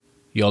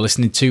You're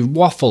listening to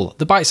Waffle,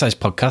 the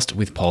bite-sized podcast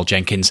with Paul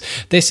Jenkins.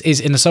 This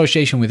is in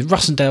association with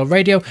Rossendale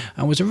Radio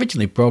and was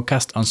originally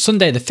broadcast on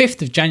Sunday the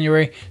 5th of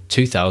January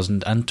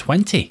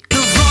 2020. The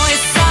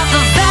voice of the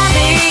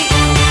valley,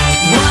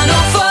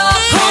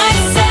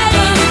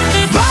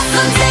 104.7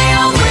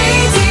 Rossendale Radio.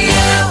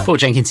 Paul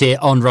Jenkins here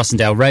on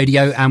Rossendale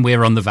Radio, and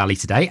we're on the Valley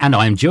today, and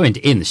I am joined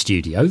in the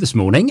studio this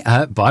morning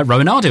by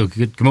Rowan Ardell.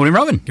 Good morning,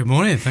 Rowan. Good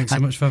morning. Thanks so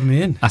much for having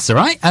me in. That's all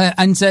right.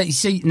 You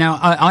see, now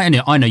I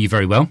know you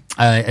very well.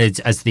 I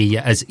know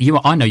you as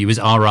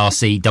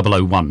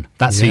RRC 001.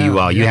 That's who you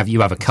are. Yeah.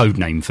 You have a code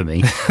name for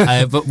me.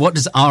 But what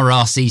does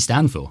RRC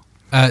stand for?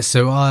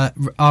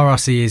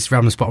 RRC is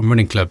Ramsbottom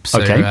Running Club.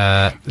 So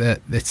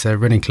it's a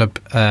running club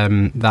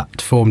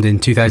that formed in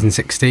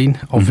 2016,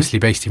 obviously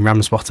based in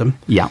Ramsbottom.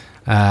 Yeah.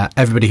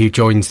 Everybody who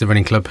joins the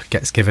running club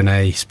gets given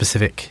a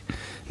specific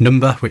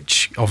number,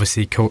 which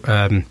obviously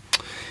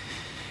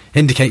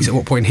indicates at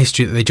what point in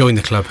history that they joined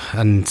the club.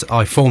 And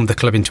I formed the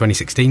club in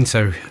 2016,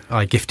 so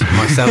I gifted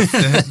myself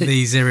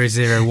the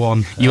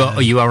 001.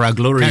 You are our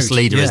glorious code.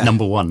 leader Yeah. as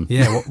number one.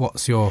 Yeah.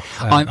 What's your?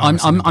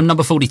 I'm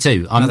number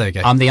 42. there you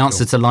go. I'm the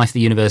answer to life, the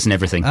universe, and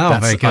everything. Oh,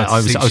 very good.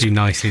 Suits you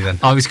nicely then.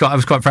 I was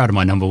quite proud of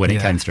my number when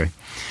it came through.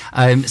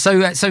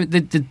 So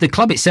the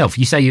club itself,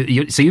 you say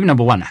you were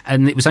number one,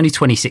 and it was only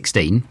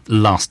 2016,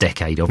 last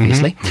decade,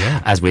 obviously,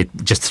 as we're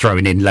just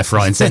throwing in left,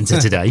 right, and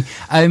centre today.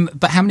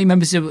 But how many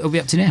members are we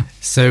up to now?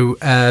 So,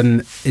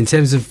 in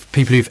terms of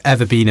people who've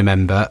ever been a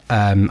member,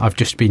 I've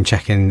just been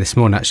checking this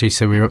morning actually.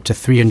 So we're up to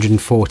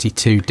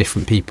 342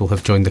 different people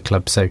have joined the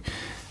club. So.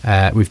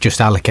 We've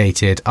just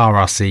allocated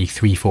RRC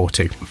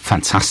 342.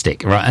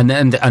 Fantastic, right?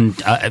 And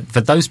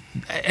for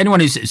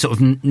anyone who's sort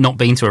of not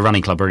been to a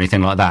running club or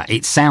anything like that,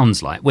 it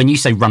sounds like when you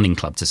say running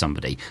club to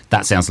somebody,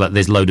 that sounds like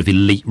there's a load of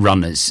elite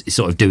runners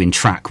sort of doing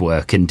track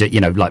work and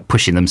like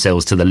pushing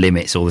themselves to the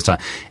limits all the time.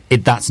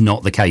 That's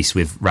not the case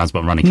with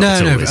Ramsbottom Running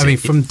Club. No. I mean,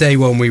 from day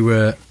one we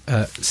were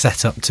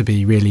set up to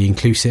be really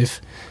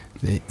inclusive.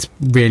 It's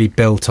really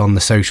built on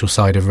the social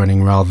side of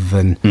running rather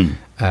than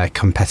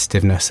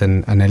competitiveness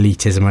and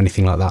elitism or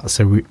anything like that.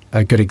 So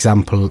a good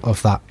example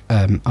of that,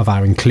 of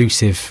our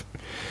inclusive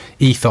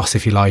ethos,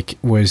 if you like,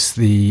 was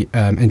the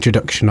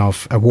introduction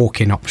of a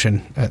walk-in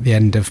option at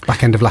the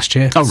back end of last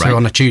year. Oh, right. So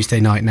on a Tuesday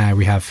night now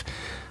we have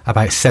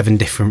about 7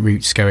 different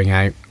routes going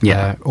out,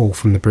 all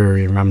from the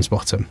brewery in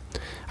Ramsbottom.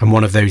 And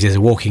one of those is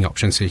a walking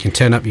option, so you can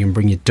turn up, you can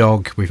bring your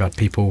dog. We've had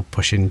people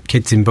pushing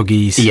kids in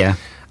buggies. Yeah.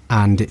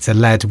 And it's a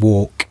led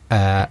walk,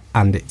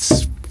 and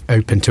it's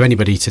open to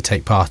anybody to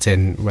take part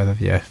in, whether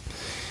you're,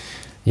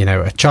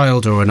 a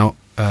child or an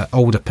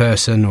older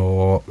person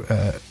or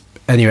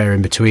anywhere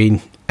in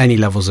between, any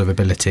levels of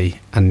ability,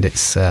 and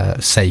it's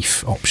a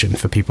safe option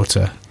for people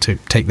to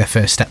take their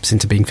first steps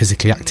into being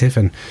physically active.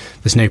 And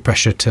there's no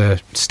pressure to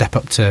step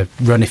up to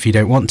run if you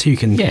don't want to. You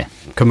can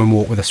come and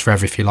walk with us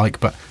forever if you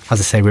like. But as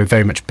I say, we're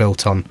very much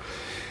built on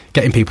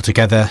getting people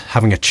together,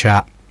 having a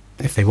chat.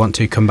 If they want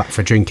to, come back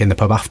for a drink in the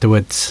pub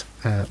afterwards.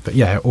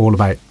 All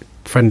about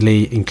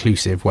friendly,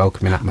 inclusive,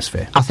 welcoming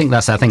atmosphere. I think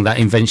that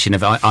invention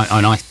of,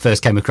 when I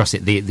first came across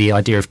it, the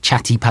idea of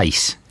chatty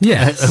pace.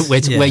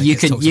 Where you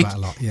can about a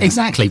lot,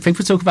 exactly.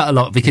 People talk about a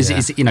lot because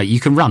it's you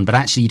can run, but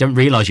actually you don't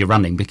realise you're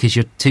running because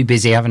you're too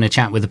busy having a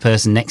chat with the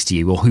person next to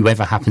you or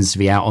whoever happens to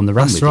be out on the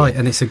run. That's with right, you.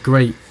 and it's a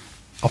great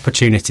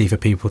opportunity for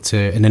people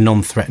to, in a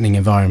non-threatening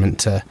environment,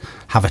 to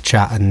have a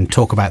chat and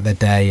talk about their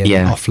day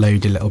and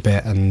offload a little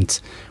bit.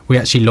 And we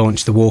actually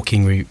launched the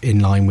walking route in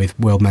line with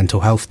World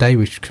Mental Health Day,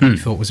 which we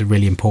thought was a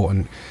really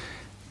important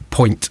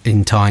point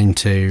in time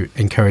to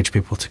encourage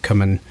people to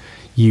come and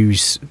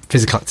use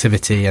physical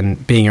activity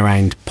and being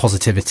around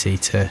positivity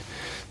to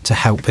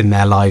help in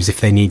their lives if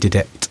they needed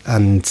it.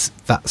 And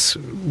that's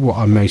what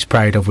I'm most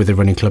proud of with the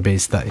running club,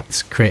 is that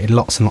it's created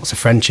lots and lots of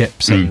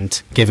friendships and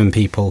given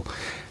people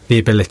the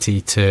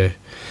ability to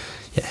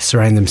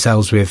surround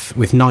themselves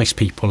with nice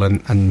people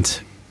and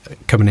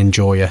come and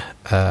enjoy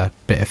a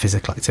bit of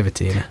physical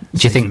activity in a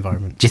safe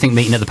environment. Do you think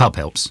meeting at the pub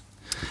helps?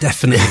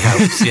 Definitely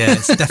helps, yeah.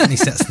 It definitely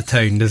sets the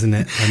tone, doesn't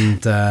it?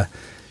 And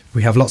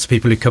we have lots of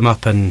people who come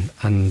up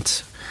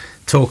and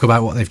talk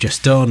about what they've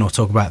just done or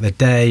talk about their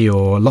day,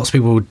 or lots of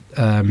people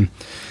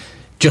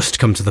just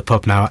come to the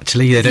pub now,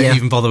 actually. They don't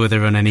even bother with a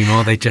run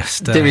anymore. They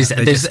just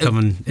come,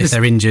 and if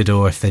they're injured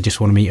or if they just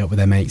want to meet up with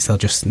their mates,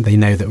 they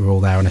know that we're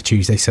all there on a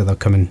Tuesday, so they'll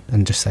come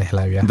and just say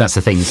hello. That's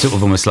the thing, sort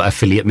of almost like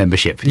affiliate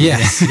membership.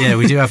 Yes.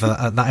 We do have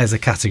that as a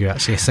category,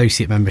 actually,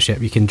 associate membership.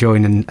 You can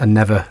join and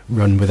never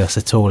run with us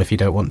at all if you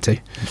don't want to.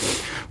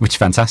 Which is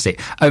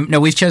fantastic. Now,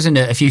 we've chosen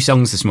a few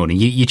songs this morning.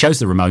 You chose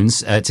the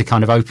Ramones to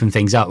kind of open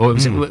things up. What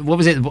was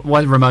it?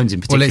 Why the Ramones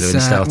in particular?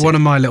 Well, it's one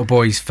of my little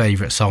boy's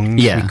favourite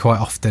songs. We quite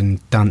often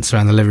dance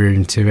around the living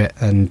room to it,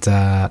 and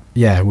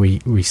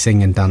we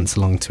sing and dance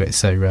along to it.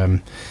 So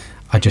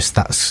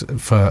that's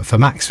for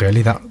Max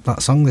really,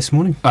 that song this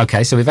morning.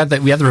 Okay, so we had the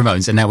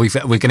Ramones, and now we're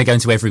going to go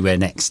into Everywhere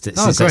next.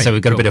 So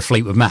we've got a bit of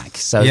Fleetwood Mac.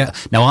 So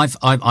now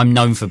I'm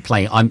known for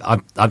playing.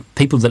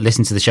 People that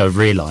listen to the show have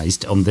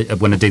realised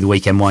when I do the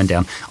weekend wind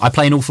down, I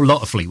play an awful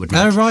lot of Fleetwood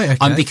Mac. Oh right, okay.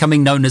 I'm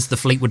becoming known as the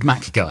Fleetwood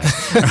Mac guy,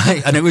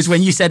 right? And it was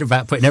when you said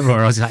about putting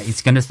Everywhere, I was like,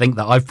 it's going to think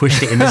that I've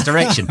pushed it in this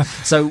direction.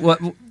 So what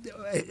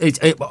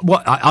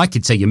I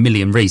could tell you a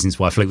million reasons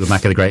why Fleetwood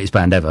Mac are the greatest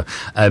band ever,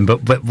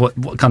 but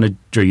what kind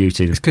of drew you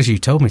to? It's because you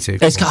told me to.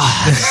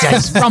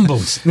 It's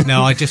rumbles.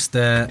 No,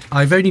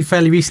 I've only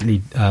fairly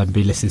recently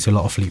been listening to a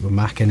lot of Fleetwood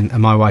Mac, and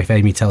my wife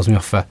Amy tells me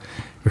off for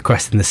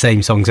requesting the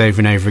same songs over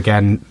and over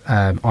again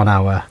on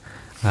our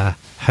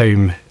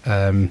home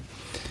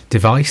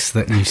device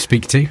that you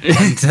speak to.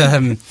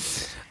 And,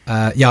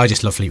 I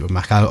just love Fleetwood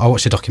Mac. I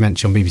watched a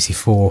documentary on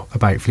BBC4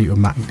 about Fleetwood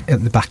Mac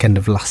at the back end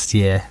of last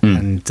year,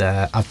 and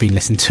I've been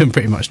listening to them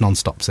pretty much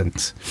non-stop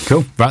since.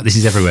 Cool. Right, this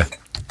is Everywhere.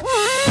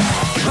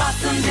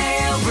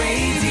 Rossendale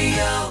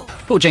Radio.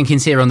 Paul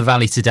Jenkins here on the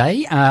Valley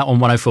today on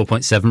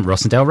 104.7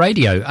 Rossendale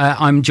Radio.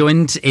 I'm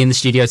joined in the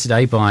studio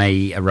today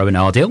by Rowan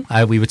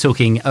Ardill. We were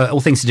talking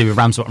all things to do with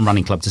Ramsbottom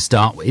Running Club to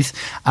start with,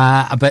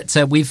 but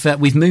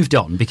we've moved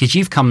on because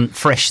you've come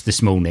fresh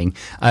this morning.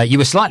 You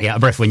were slightly out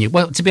of breath when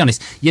to be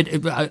honest,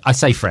 I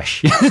say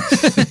fresh, but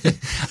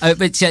I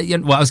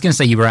was going to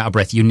say you were out of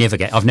breath.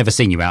 I've never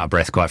seen you out of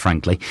breath, quite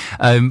frankly.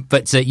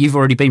 But you've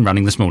already been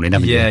running this morning,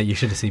 haven't you? Yeah, you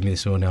should have seen me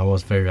this morning. I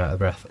was very out of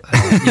breath.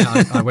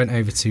 I went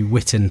over to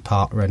Whitton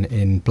Park Run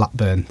in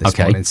Blackburn this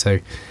morning. So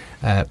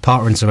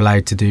park runs are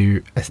allowed to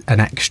do an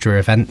extra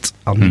event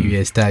on New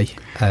Year's Day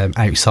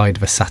outside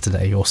of a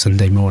Saturday or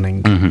Sunday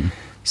morning. Mm-hmm.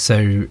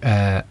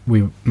 So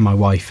my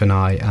wife and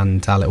I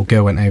and our little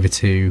girl went over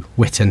to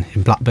Whitton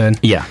in Blackburn.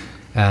 Yeah.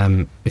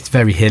 It's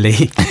very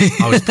hilly.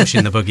 I was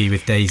pushing the buggy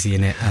with Daisy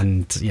in it,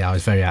 and I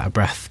was very out of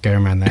breath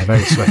going around there,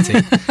 very sweaty,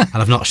 and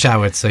I've not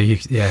showered. So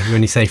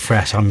when you say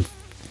fresh, I'm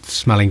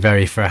smelling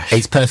very fresh.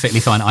 It's perfectly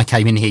fine. I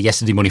came in here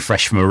yesterday morning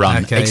fresh from a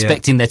run,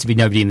 expecting there to be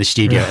nobody in the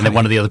studio, and then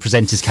one of the other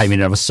presenters came in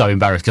and I was so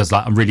embarrassed because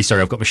I'm really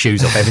sorry, I've got my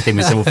shoes off, everything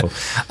was awful.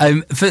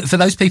 For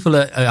those people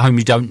at home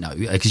who don't know,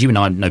 because you and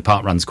I know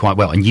park runs quite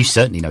well, and you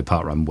certainly know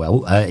park run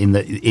well, in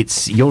that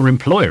it's your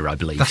employer, I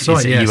believe. That's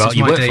right, yeah.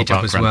 You work for day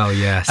job as well,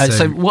 yeah.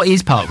 So what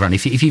is park run?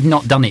 If you've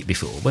not done it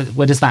before,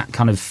 where does that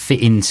kind of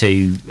fit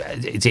into?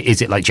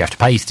 Is it like, do you have to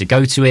pay to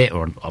go to it,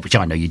 or which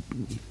I know you?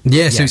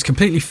 Yeah, so it's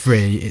completely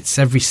free. It's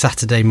every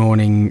Saturday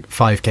morning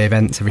 5k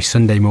events, every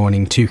Sunday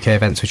morning 2k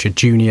events, which are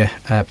junior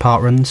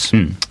park runs.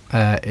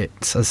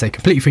 It's, as I say,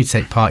 completely free to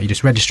take part. You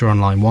just register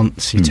online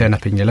once, you turn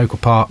up in your local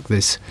park.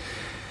 There's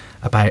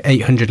about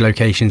 800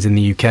 locations in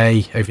the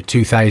UK, over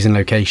 2,000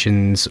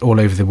 locations all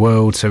over the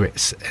world, so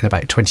it's in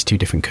about 22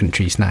 different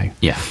countries now.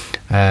 Yeah.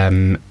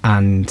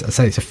 And as I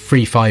say, it's a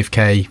free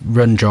 5k,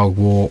 run, jog,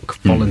 walk,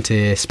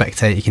 volunteer,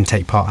 spectate. You can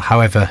take part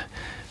however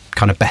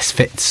kind of best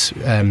fits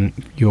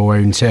your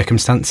own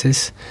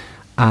circumstances.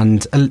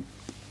 And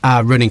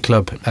our running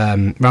club,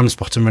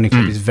 Ramsbottom Running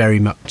Club, is very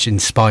much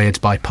inspired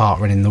by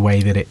park run in the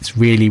way that it's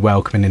really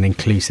welcoming and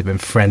inclusive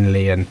and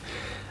friendly, and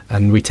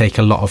we take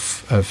a lot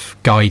of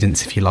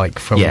guidance, if you like,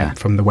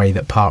 from the way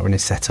that park run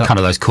is set up. Kind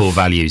of those core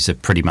values are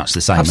pretty much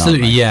the same.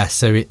 Absolutely, yeah.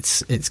 So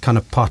it's kind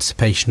of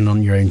participation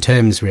on your own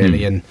terms,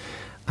 really,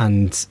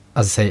 and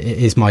as I say, it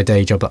is my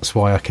day job. That's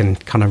why I can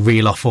kind of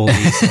reel off all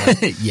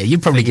these. Yeah,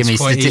 you'd probably give me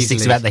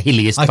statistics about the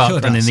hilliest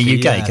park run in the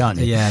UK, can't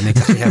you? Yeah, and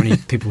exactly how many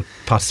people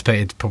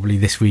participated probably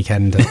this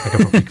weekend. I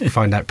could probably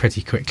find out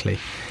pretty quickly.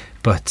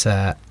 But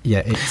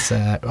it's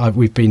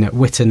we've been at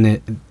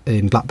Whitton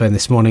in Blackburn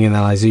this morning, and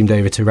then I zoomed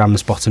over to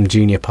Ramsbottom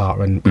Junior Park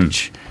Run,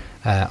 which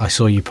I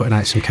saw you putting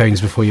out some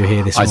cones before you were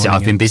here this morning.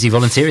 I've been busy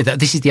volunteering.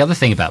 This is the other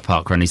thing about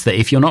parkrun, is that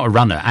if you're not a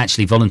runner,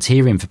 actually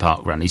volunteering for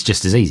parkrun is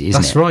just as easy, isn't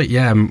it? That's right,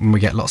 yeah. And we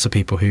get lots of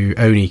people who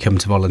only come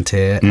to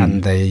volunteer,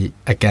 and they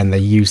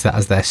use that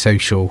as their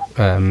social.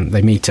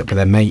 They meet up with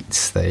their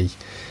mates.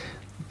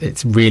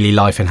 It's really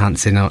life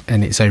enhancing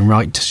in its own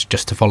right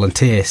just to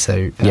volunteer.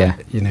 So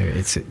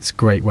it's a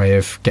great way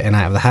of getting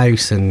out of the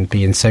house and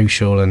being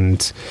social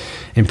and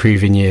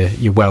improving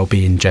your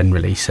well-being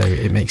generally. So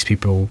it makes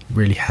people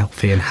really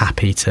healthy and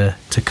happy to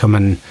come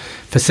and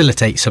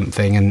facilitate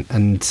something.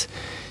 And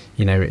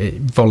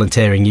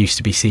volunteering used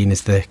to be seen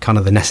as the kind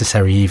of the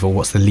necessary evil.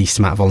 What's the least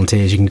amount of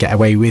volunteers you can get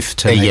away with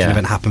to make an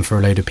event happen for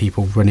a load of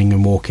people running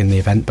and walking the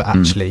event? But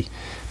actually,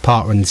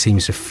 parkrun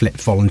seems to flip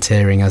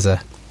volunteering as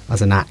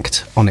an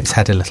act on its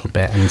head a little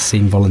bit, and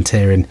seen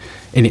volunteering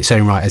in its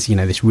own right as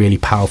this really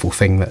powerful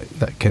thing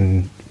that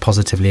can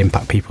positively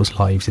impact people's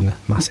lives in a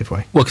massive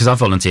way. Well, because I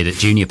volunteered at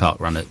Junior Park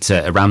Run at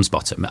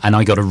Ramsbottom, and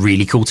I got a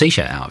really cool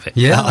T-shirt out of it.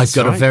 Yeah, I've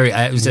got a very.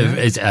 I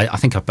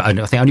think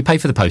I only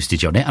paid for the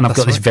postage on it, and I've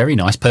got this very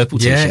nice purple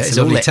T-shirt. Yeah, it's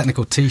a lovely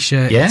technical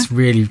T-shirt. Yeah? It's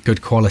really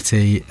good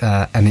quality,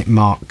 and it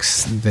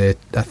marks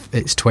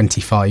its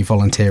 25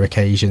 volunteer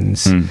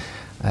occasions.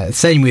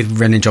 Same with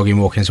running, jogging,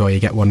 walking as well. You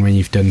get one when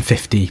you've done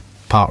 50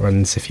 park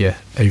runs if you're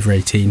over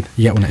 18.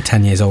 You get one at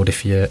 10 years old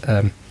if you're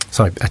a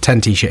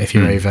 10 t-shirt if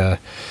you're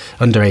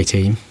under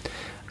 18,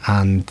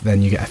 and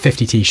then you get a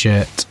 50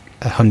 t-shirt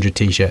 100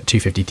 t-shirt,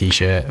 250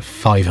 t-shirt,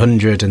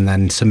 500, and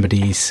then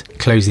somebody's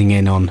closing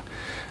in on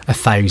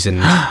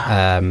 1,000.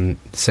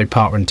 So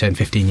Parkrun turned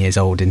 15 years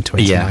old in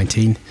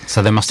 2019.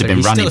 So they must have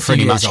been running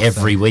pretty much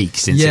every week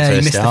since it first started. Yeah,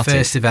 he missed the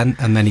first event,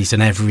 and then he's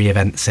done every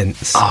event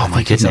since. Oh,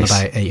 my goodness. He's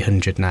on about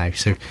 800 now.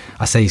 So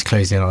I say he's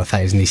closing in on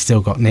 1,000. He's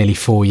still got nearly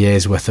 4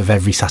 years worth of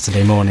every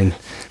Saturday morning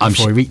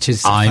before he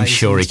reaches 1,000. I'm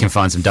sure he can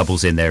find some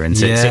doubles in there. And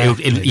so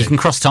you can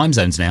cross time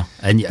zones now,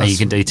 and you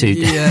can do 2.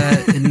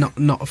 Yeah,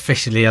 not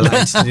officially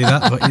allowed to do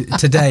that, but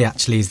today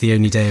actually is the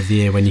only day of the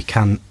year when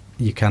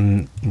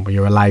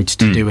you're allowed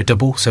to do a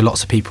double. So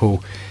lots of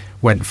people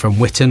went from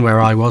Whitton, where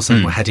I was,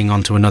 and were heading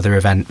on to another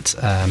event.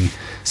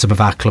 Some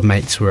of our club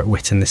mates were at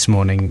Whitton this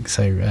morning,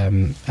 so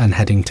and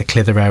heading to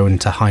Clitheroe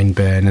and to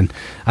Hyndburn,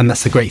 and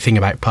that's the great thing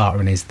about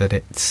Parkrun, is that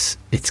it's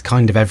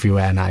kind of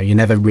everywhere now. You're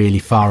never really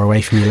far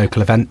away from your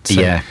local event.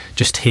 So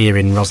just here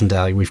in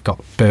Rosendale, we've got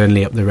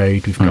Burnley up the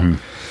road, we've got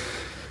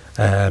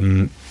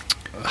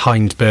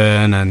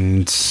Hyndburn,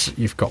 and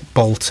you've got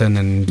Bolton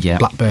and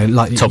Blackburn,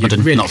 like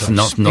Tobberton, really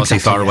not too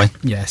far away.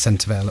 Yeah,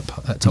 Centrevale at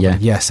Tobberton.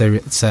 Yeah, so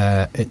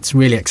it's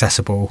really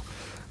accessible,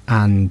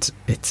 and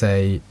it's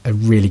a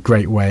really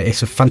great way.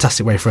 It's a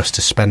fantastic way for us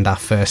to spend our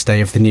first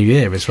day of the new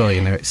year as well.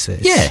 You know, it's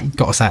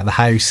got us out of the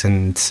house,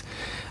 and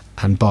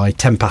by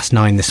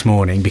 9:10 this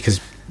morning,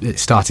 because it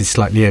started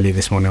slightly earlier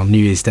this morning on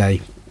New Year's Day,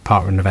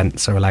 Parkrun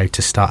events are allowed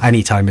to start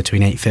any time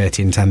between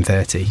 8:30 and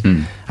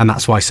 10:30, and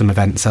that's why some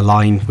events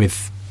align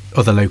with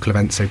other local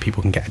events, so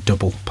people can get a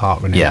double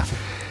Parkrun.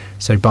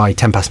 So by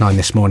 9:10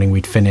 this morning,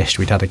 we'd finished.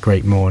 We'd had a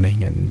great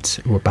morning, and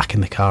we're back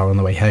in the car on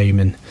the way home.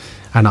 And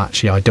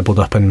actually, I doubled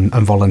up and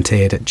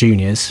volunteered at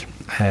juniors.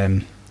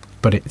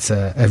 But it's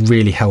a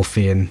really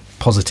healthy and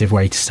positive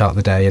way to start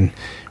the day, and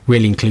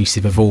really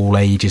inclusive of all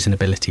ages and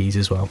abilities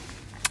as well.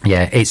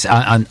 Yeah, it's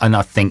and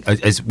I think,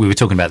 as we were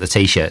talking about the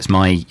t-shirts,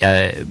 my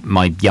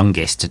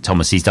youngest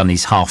Thomas, he's done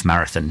his half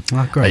marathon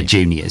at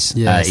juniors.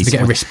 Yeah, he's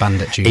get a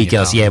wristband at juniors. He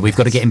does. Yeah, we've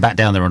got to get him back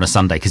down there on a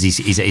Sunday, because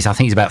he's I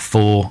think he's about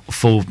four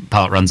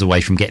Parkruns away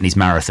from getting his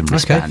marathon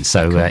wristband.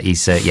 So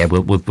he's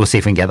we'll see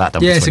if we can get that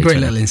done. Yeah, it's a great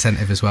little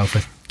incentive as well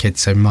for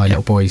kids. So my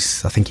little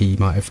boy's, I think he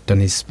might have done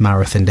his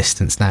marathon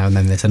distance now, and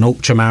then there's an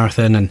ultra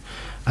marathon,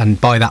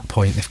 and by that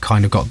point they've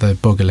kind of got the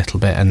bug a little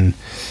bit, and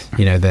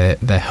you know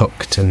they're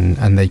hooked,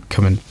 and they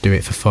come and do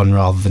it for fun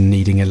rather than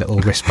needing a little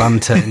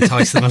wristband to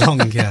entice them along.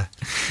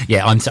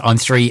 I'm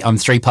three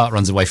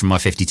Parkruns away from my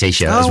 50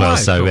 t-shirt as well,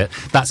 so cool.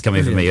 That's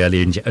coming for me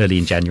early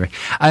in January.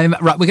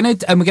 Right, we're going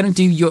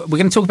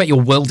to talk about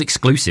your world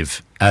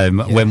exclusive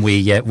when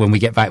we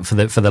get back for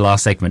the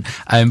last segment.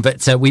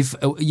 But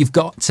you've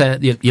got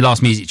your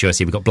last music choice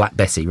here. We've got Black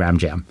Betty Ram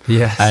Jam.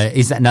 Yes.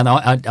 Is that now?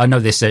 I know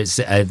this. There's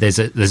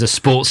a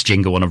sports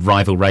jingle on a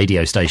rival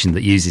radio station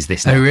that uses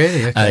this now. Oh,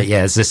 really? Okay.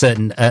 Yeah, there's a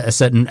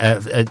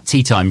certain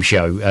tea time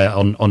show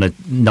on a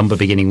number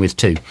beginning with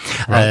 2,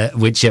 right.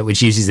 which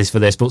uses this for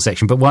their sports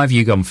section. But why have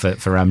you gone for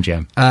Ram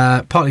Jam?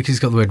 Partly because it's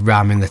got the word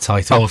Ram in the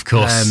title. Oh, of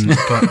course.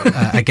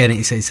 But again,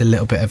 it's a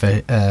little bit of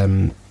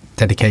a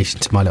dedication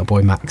to my little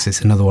boy Max.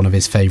 It's another one of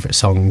his favourite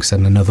songs,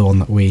 and another one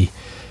that we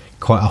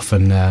quite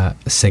often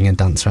sing and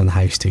dance around the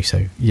house to.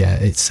 So yeah,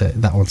 it's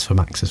that one's for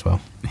Max as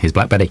well. Here's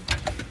Black Betty.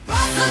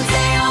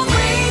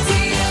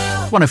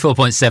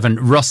 104.7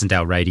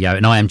 Rossendale Radio,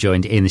 and I am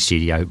joined in the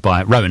studio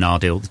by Rowan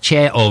Ardill, the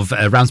chair of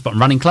Ramsbottom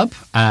Running Club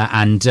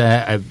and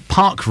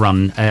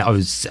Parkrun. I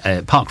was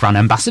Parkrun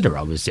ambassador.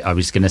 I was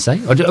going to say.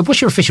 What's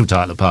your official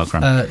title at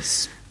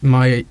Parkrun?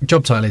 My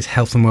job title is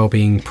Health and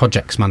Wellbeing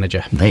Projects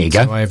Manager. There you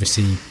go. So I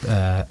oversee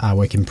our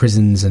work in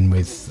prisons and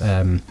with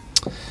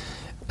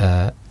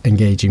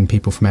engaging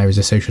people from areas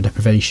of social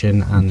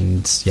deprivation,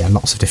 and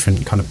lots of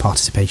different kind of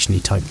participation-y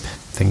type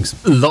things.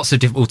 Lots of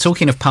different. Well,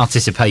 talking of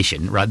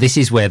participation, right? This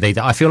is where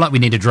I feel like we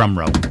need a drum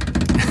roll.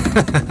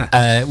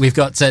 We've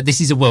got this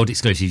is a world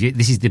exclusive.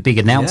 This is the big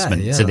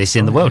announcement to this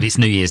in the world. It's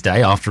New Year's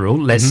Day after all.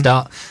 Let's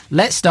start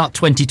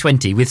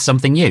 2020 with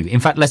something new. In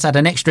fact, let's add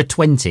an extra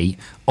 20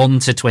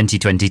 onto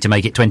 2020 to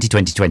make it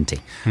 2020.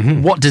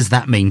 What does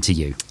that mean to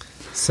you?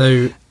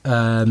 So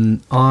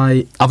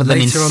other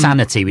than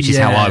insanity, which is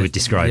how I would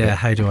describe it.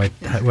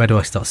 Yeah, where do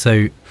I start?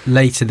 So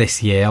later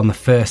this year, on the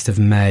 1st of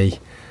May,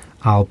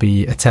 I'll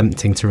be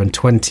attempting to run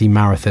 20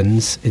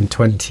 marathons in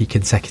 20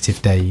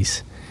 consecutive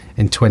days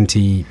in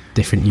 20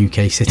 different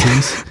UK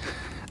cities,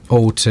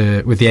 all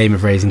with the aim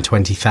of raising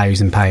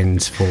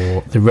 £20,000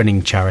 for the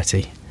running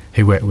charity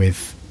who work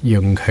with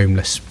young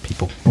homeless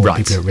people, or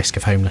people at risk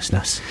of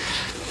homelessness.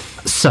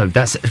 So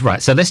that's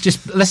right. So let's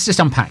just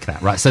unpack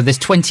that. Right. So there's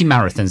 20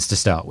 marathons to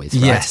start with.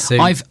 Right? Yes. So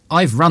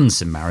I've run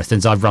some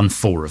marathons. I've run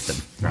 4 of them.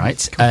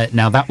 Right. Cool.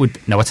 Now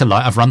that's a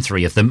lie. I've run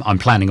 3 of them. I'm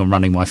planning on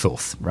running my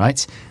 4th.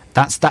 Right.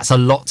 That's a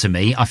lot to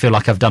me. I feel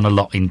like I've done a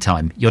lot in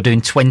time. You're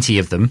doing 20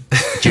 of them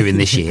during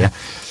this year,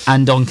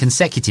 and on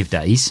consecutive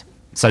days.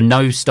 So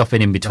no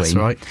stopping in between. That's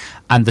right.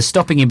 And the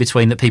stopping in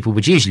between that people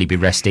would usually be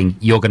resting,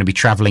 you're going to be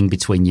travelling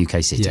between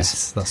UK cities.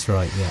 Yes, that's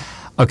right. Yeah.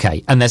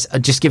 Okay, and there's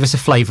just give us a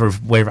flavour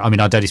of where. I mean,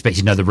 I don't expect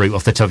you to know the route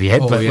off the top of your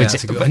head, but yeah,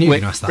 I knew you were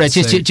going to ask that.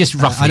 Just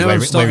roughly, I know where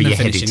are you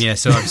finishing, headed? yeah,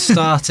 so I'm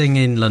starting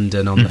in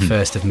London on the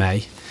 1st of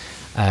May.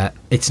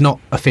 It's not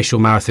official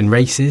marathon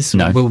races.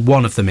 No. Well,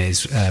 one of them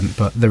is,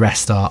 but the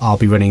rest are. I'll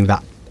be running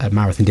that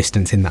marathon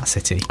distance in that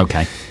city.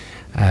 Okay.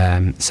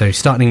 So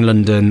starting in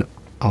London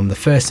on the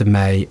 1st of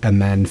May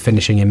and then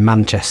finishing in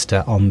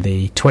Manchester on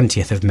the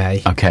 20th of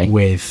May. Okay.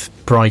 With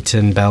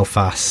Brighton,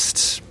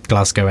 Belfast,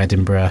 Glasgow,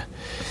 Edinburgh,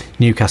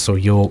 Newcastle,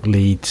 York,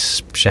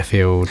 Leeds,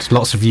 Sheffield,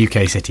 lots of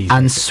UK cities.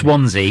 And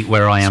Swansea,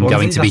 where I am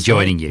going to be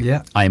joining you.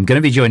 Yeah. I am going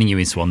to be joining you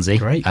in Swansea.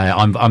 Great.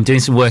 I'm doing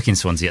some work in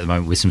Swansea at the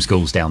moment with some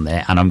schools down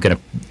there, and I'm going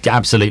to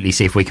absolutely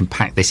see if we can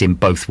pack this in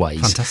both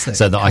ways. Fantastic.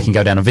 So that I can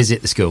go down and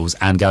visit the schools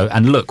and go,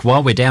 and look,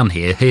 while we're down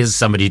here, here's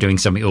somebody doing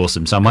something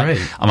awesome. So I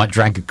might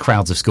drag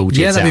crowds of school kids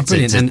out. Yeah, that'd be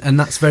brilliant. And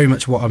that's very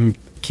much what I'm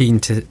keen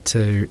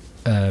to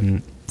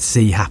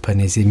see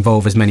happen, is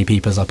involve as many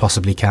people as I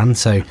possibly can.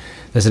 So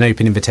there's an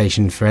open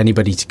invitation for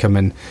anybody to come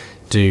and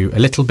do a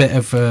little bit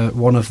of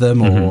one of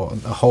them, or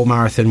a whole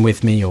marathon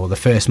with me, or the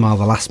first mile,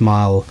 the last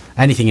mile,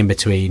 anything in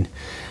between.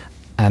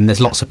 And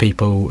there's lots of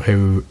people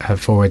who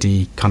have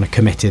already kind of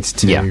committed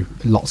to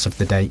lots of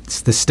the dates.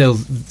 There's still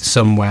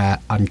some where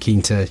I'm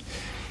keen to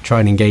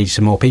try and engage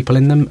some more people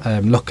in them.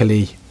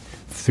 Luckily,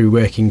 through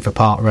working for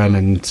Parkrun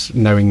and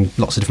knowing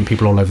lots of different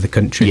people all over the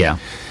country,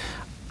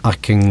 I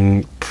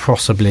can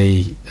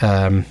possibly,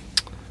 I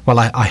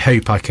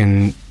hope I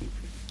can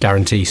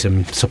guarantee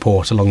some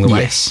support along the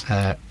way. Yes.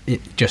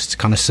 Just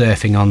kind of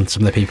surfing on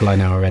some of the people I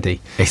know already.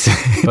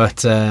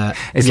 But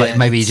it's like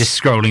maybe you're just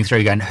scrolling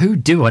through going, who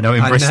do I know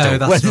in Bristol? I know,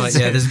 that's right.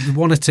 Yeah, there's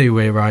one or two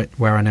where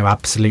I know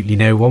absolutely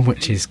no one,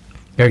 which is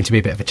going to be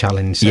a bit of a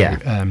challenge. So,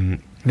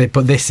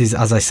 but this is,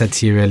 as I said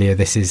to you earlier,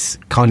 this is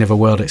kind of a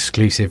world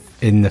exclusive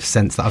in the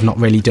sense that I've not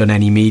really done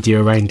any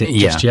media around it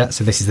just yet.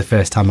 So this is the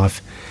first time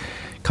I've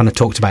kind of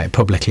talked about it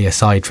publicly,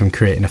 aside from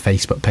creating a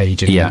Facebook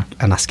page and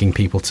asking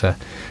people to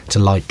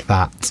like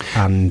that.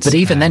 But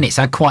even then, it's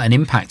had quite an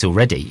impact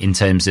already in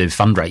terms of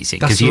fundraising,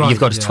 because you've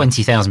got a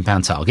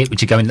 £20,000 target,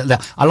 which you're going.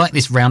 I like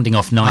this rounding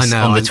off nice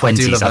on the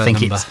 20s. I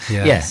think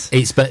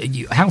it's But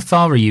how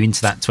far are you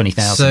into that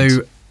 20,000?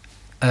 So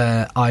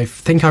I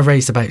think I've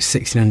raised about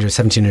 £1,600,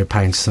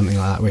 £1,700, something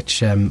like that.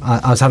 Which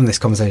I was having this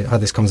conversation. I've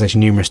had this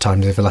conversation numerous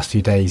times over the last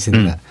few days.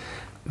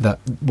 That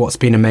what's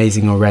been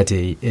amazing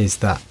already is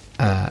that.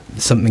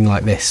 Something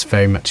like this,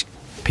 very much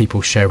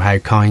people show how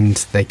kind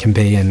they can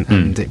be,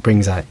 and it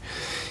brings out,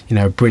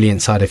 a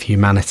brilliant side of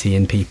humanity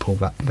in people.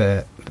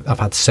 I've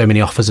had so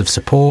many offers of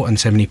support, and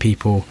so many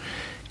people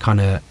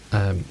kind of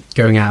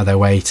going out of their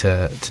way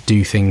to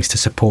do things to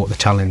support the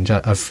challenge.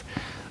 I've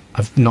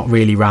not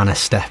really ran a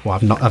step. Well,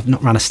 I've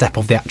not ran a step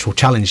of the actual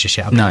challenge just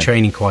yet. I've been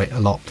training quite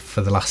a lot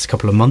for the last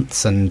couple of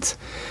months, and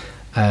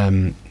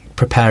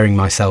preparing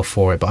myself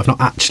for it, but I've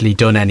not actually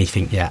done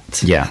anything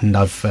yet. And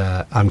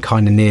I'm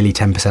kind of nearly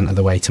 10% of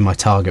the way to my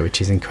target, which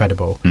is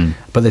incredible.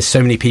 But there's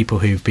so many people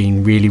who've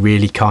been really,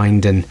 really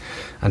kind and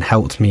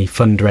helped me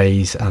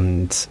fundraise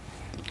and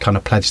kind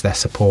of pledge their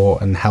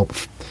support and help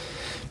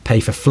pay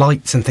for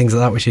flights and things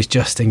like that, which is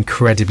just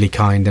incredibly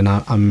kind. And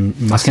I'm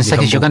I was going to say,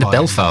 because you're going to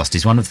Belfast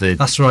is one of the...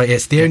 That's right,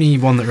 it's the only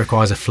one that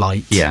requires a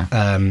flight.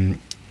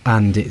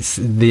 And it's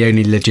the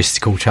only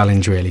logistical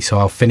challenge, really. So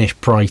I'll finish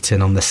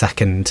Brighton on the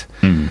 2nd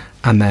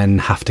and then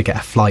have to get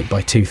a flight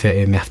by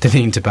 2:30 in the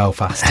afternoon to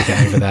Belfast to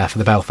get over there for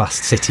the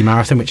Belfast City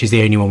Marathon, which is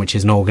the only one which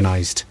is an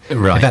organised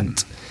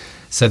event.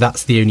 So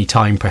that's the only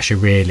time pressure,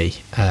 really,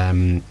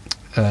 that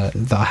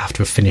I have to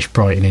have finished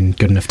Brighton in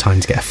good enough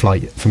time to get a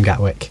flight from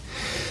Gatwick.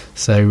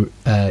 So,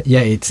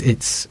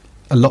 it's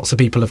lots of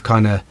people have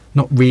kind of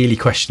not really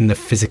questioned the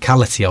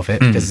physicality of it,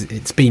 because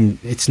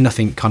it's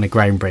nothing kind of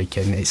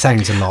groundbreaking. It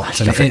sounds a lot, it's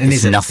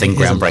nothing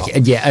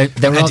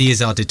groundbreaking. Eddie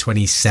Izzard did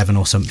 27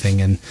 or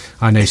something, and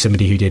I know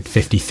somebody who did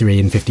 53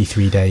 in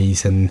 53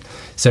 days, and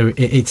so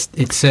it's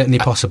certainly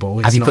possible.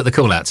 Have you put the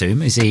call out to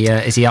him? Is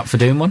he up for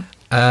doing one?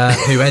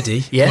 Who,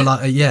 Eddie? Well,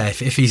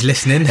 if he's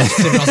listening,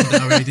 I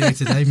already do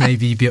today,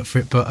 maybe he'd be up for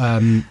it. But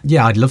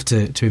I'd love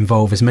to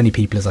involve as many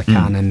people as I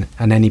can,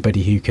 and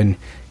anybody who can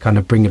kind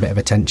of bring a bit of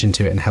attention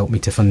to it and help me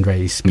to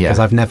fundraise, because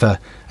I've never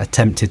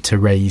attempted to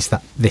raise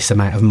this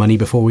amount of money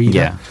before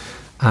either.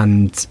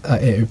 And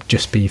it would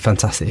just be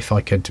fantastic if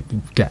I could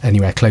get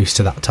anywhere close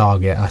to that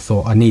target. I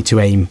thought I need to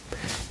aim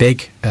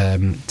big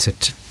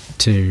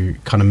to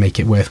kind of make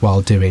it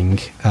worthwhile doing,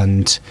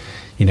 and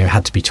it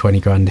had to be 20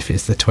 grand if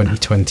it's the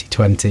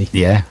 2020.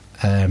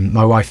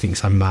 My wife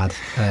thinks I'm mad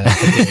for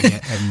doing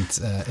it,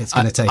 and it's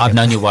going to take... I've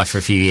known your wife for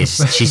a few years.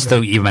 She's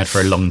thought you were mad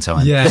for a long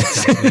time. Yeah,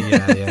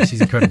 exactly.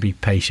 She's incredibly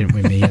patient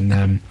with me,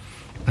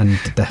 and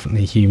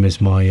definitely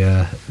humours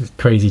my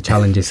crazy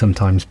challenges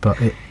sometimes, but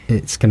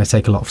it's going to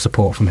take a lot of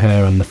support from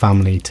her and the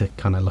family to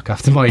kind of look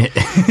after my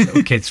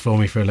little kids for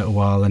me for a little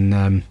while,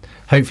 and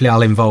hopefully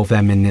I'll involve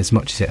them in as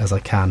much as I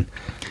can.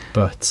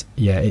 But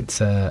it's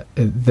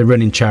the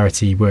running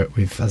charity work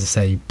with, as I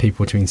say,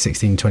 people between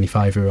 16 and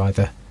 25 who are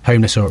either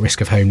homeless or at risk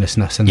of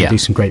homelessness, and they do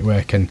some great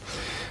work, and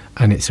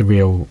and it's a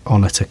real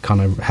honour to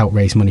kind of help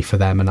raise money for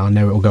them, and I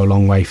know it will go a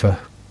long way for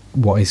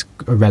what is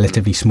a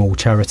relatively small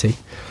charity.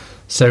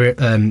 So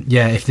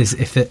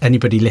if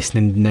anybody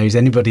listening knows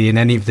anybody in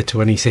any of the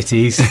 20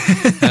 cities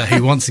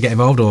who wants to get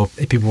involved, or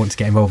if people want to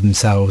get involved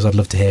themselves, I'd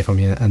love to hear from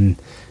you. And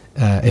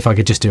if I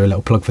could just do a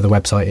little plug for the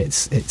website,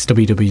 it's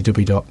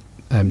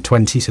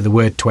www.20, so the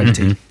word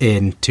 20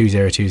 in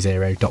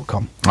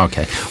 2020.com.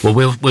 Okay,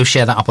 well we'll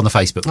share that up on the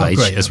Facebook page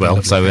as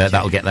well, so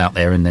that'll get out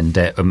there, and then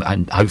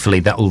and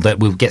hopefully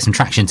we'll get some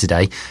traction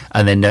today,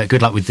 and then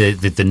good luck with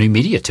the new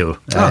media tour.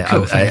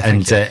 Cool.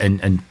 And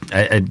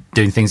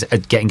doing things,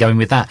 getting going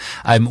with that.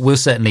 We'll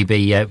certainly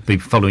be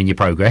following your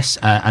progress,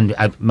 and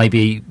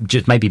maybe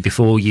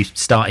before you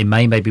start in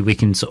May, maybe we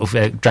can sort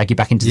of drag you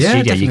back into the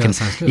studio.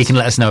 You can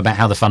let us know about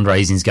how the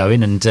fundraising's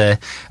going, and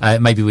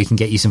maybe we can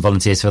get you some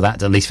volunteers for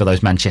that, at least for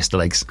those Manchester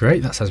legs.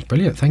 Great, that sounds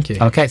brilliant. Thank you.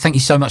 Okay, thank you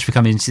so much for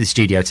coming into the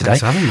studio today. Thanks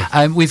for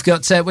having me. We've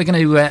got we're going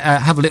to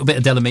have a little bit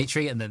of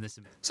Delamitri, and then there's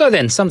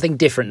something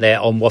different there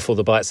on Waffle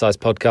the Bite Size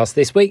podcast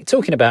this week,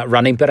 talking about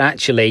running, but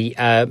actually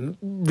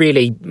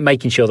really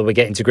making sure that we're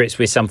getting to grips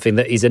with something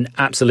that is an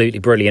absolutely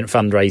brilliant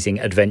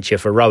fundraising adventure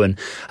for Rowan,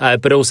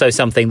 but also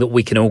something that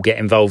we can all get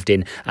involved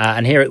in.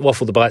 And here at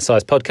Waffle the Bite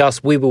Size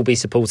podcast, we will be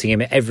supporting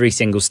him every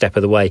single step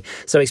of the way.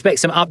 So expect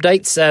some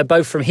updates,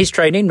 both from his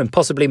training and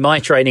possibly my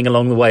training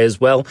along the way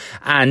as well,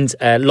 and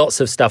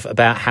lots of stuff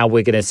about how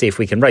we're going to see if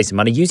we can raise some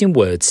money using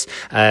words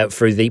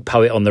through the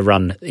Poet on the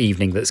Run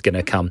evening that's going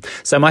to come.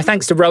 So my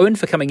thanks to Rowan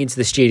for coming into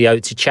the studio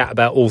to chat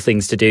about all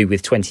things to do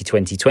with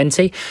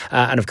 2020.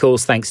 And of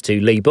course, thanks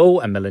to Lee Ball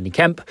and Melanie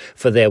Kemp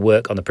for their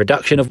work on the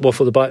production of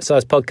Waffle the Bite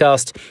Size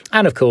podcast.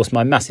 And of course,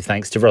 my massive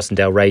thanks to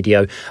Rossendale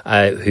Radio,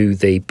 who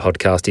the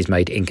podcast is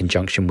made in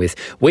conjunction with.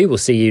 We will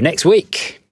see you next week.